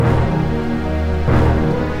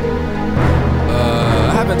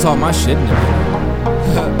talk my shit in a minute.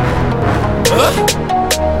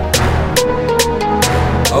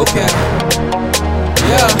 Okay.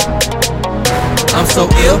 Yeah. I'm so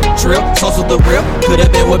ill, trill, sauce with the real.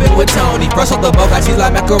 Could've been whipping with Tony. Fresh off the boat, got cheese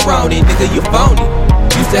like macaroni. Nigga, you phony.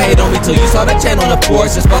 Used to hate on me till you saw the chain on the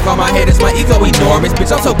force. Just fuck on my head, it's my ego enormous. Bitch,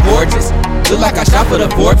 I'm so gorgeous. Look like I shot for the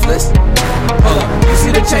Forbes list. Hold up, you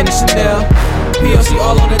see the chain of Chanel. PLC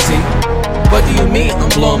all on the T. What do you mean?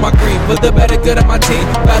 I'm blowing my green. Put the better good at my team.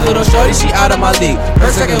 Bad little shorty, she out of my league.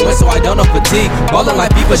 Her second win, so I don't know fatigue. Ballin'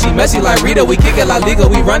 like FIFA, she messy like Rita. We kick it like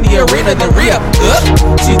Liga, we run the arena, then re-up.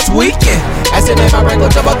 She tweaking. Acid in my brain,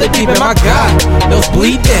 go jump out the deep end. My God, nose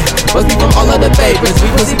bleeding. Must be from all of the favors.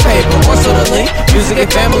 We pussy paper, more so the link. Music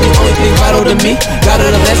and family, only thing vital to me. Got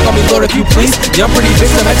it, let's call me Lord if you please. Young pretty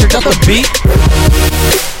bitch, Simetrik off the beat.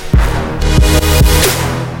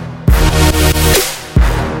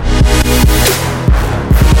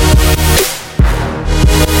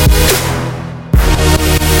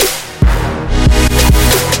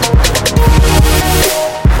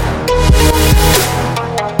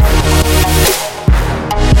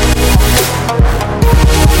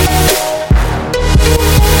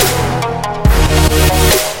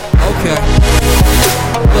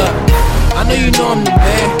 You know I'm the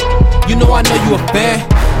man. You know I know you a fan.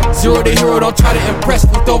 Zero to hero, don't try to impress.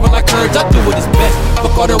 Looked over like courage, I do what is best.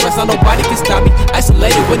 Fuck all the rest, now nobody can stop me.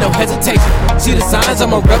 Isolated with no hesitation. See the signs,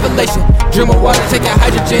 I'm a revelation. Dream of water, taking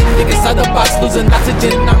hydrogen. Dig inside the box, losing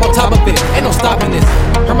oxygen. I'm on top of it, ain't no stopping this.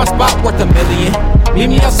 Heard my spot worth $1 million. Meet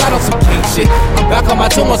me outside on some king shit. I'm back on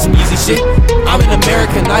my tomb on some easy shit. I'm an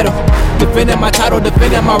American Idol. Defending my title,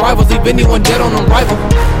 defending my rivals. Leave anyone dead on arrival.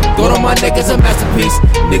 Gold on my neck is a masterpiece.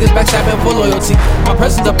 Niggas backstabbing for loyalty. My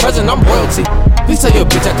presence a present, I'm royalty. Please tell your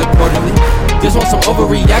bitch act accordingly. Just want some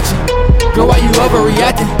overreaction. Girl, why you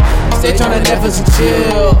overreacting? Stay tryna Netflix and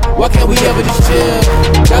chill. Why can't we ever just chill?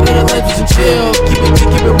 Got on the lenses and chill. Keep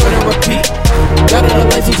it running, repeat. Got on the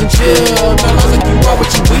lenses and chill. Not long like you are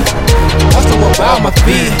what you eat. Watch the world bow my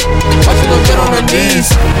feet. Watch her look get on her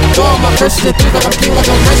knees. Throw all my curses and things like I'm king,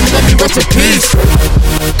 like I'm racing. Let me rest in peace.